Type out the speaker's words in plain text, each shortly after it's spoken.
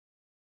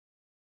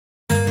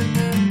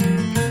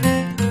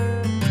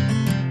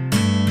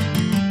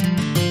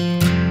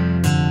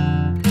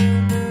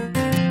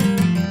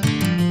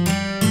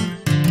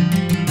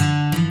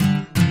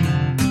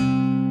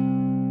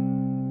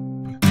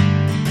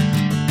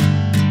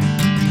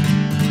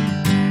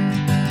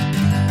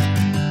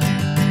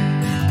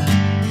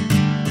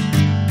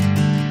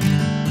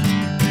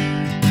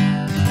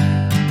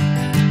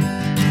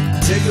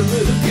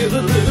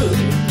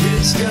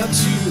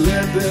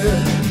their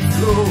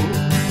flow.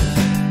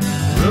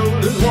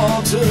 Rolling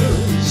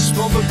waters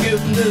for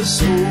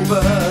forgiveness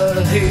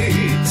over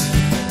hate.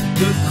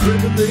 The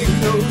crippling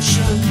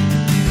notion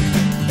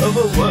of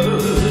a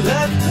world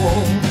at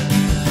war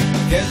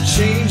can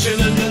change in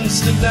an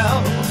instant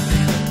now.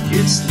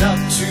 It's not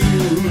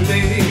too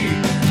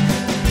late.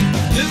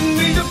 Didn't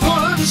mean to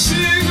put a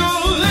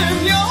seagull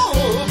in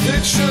your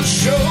picture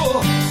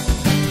show.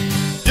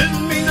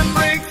 Didn't mean to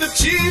break the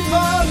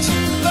teapot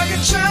like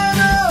a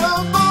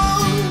china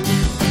bowl.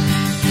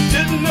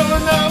 Didn't know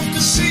enough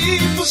to see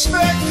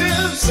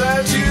perspectives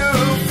that you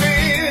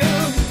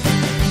feel.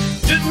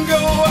 Didn't go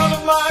out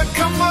of my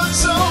comfort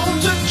zone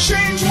to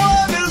change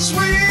what is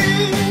real.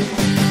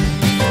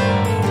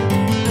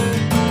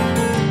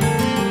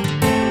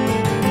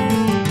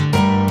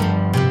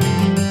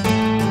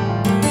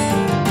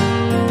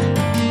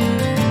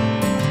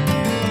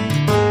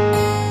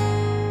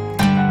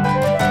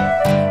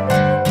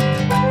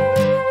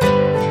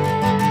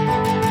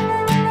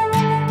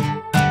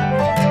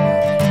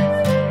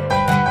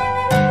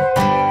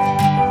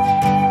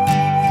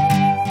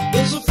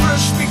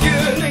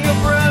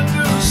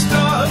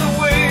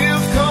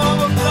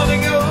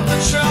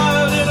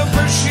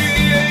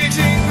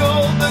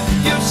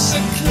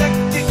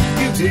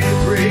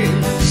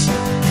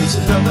 There's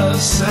another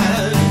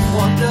sad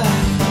wonder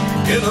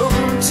in a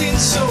routine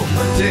so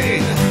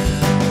mundane.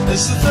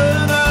 As the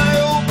third eye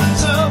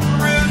opens up,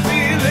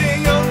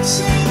 revealing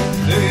unseen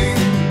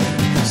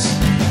things.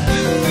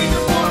 Didn't mean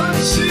to put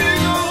a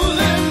seagull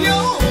in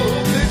your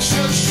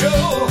picture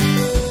show.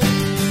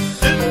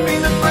 Didn't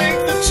mean to break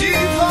the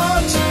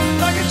teapot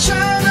like a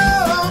china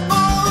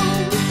bowl.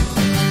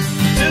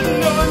 Didn't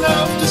know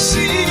enough to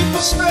see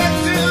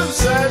perspectives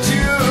that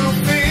you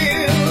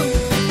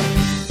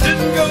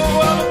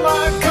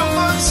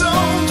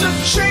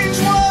change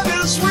what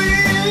is real.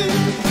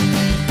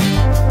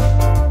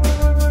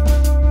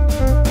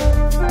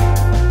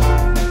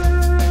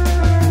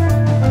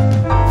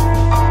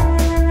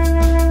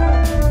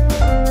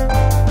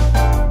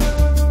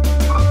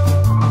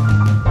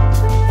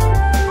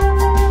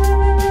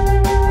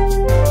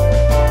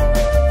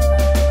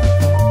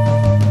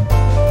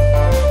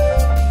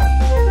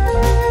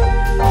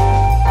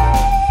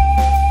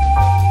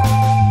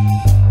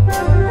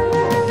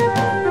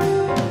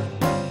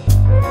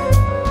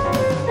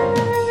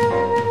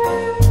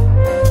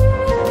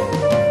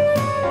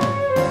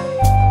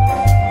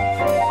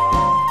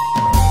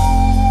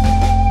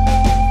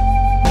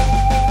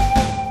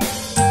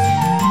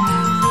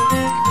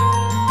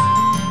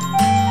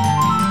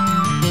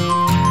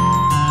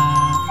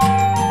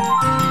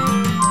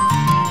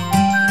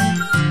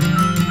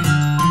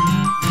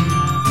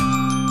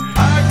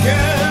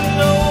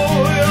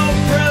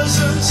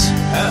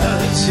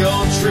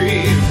 Your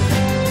dream,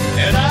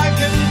 and I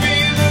can be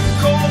the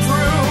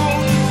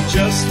courtroom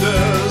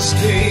justice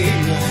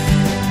king,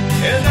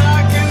 and I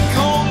can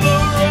calm the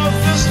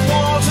roughest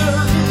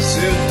waters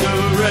into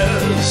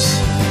rest,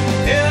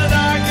 and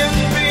I can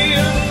be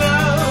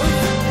enough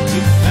to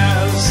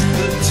pass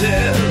the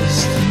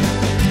test.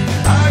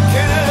 I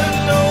can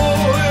know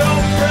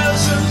your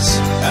presence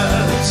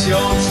as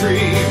your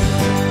dream,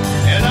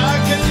 and I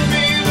can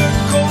be the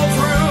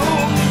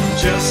courtroom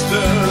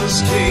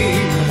justice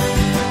king.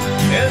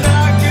 And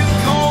I can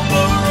calm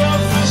the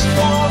roughest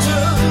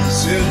waters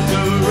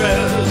into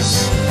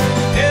rest,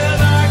 and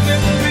I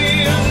can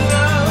be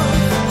enough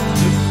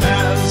to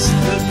pass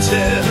the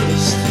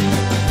test.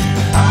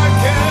 I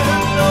can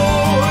know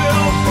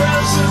your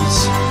presence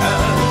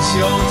as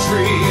your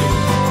dream,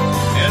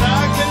 and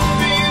I can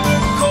be the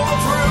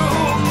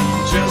courtroom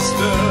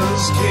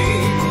justice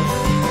king.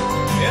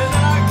 And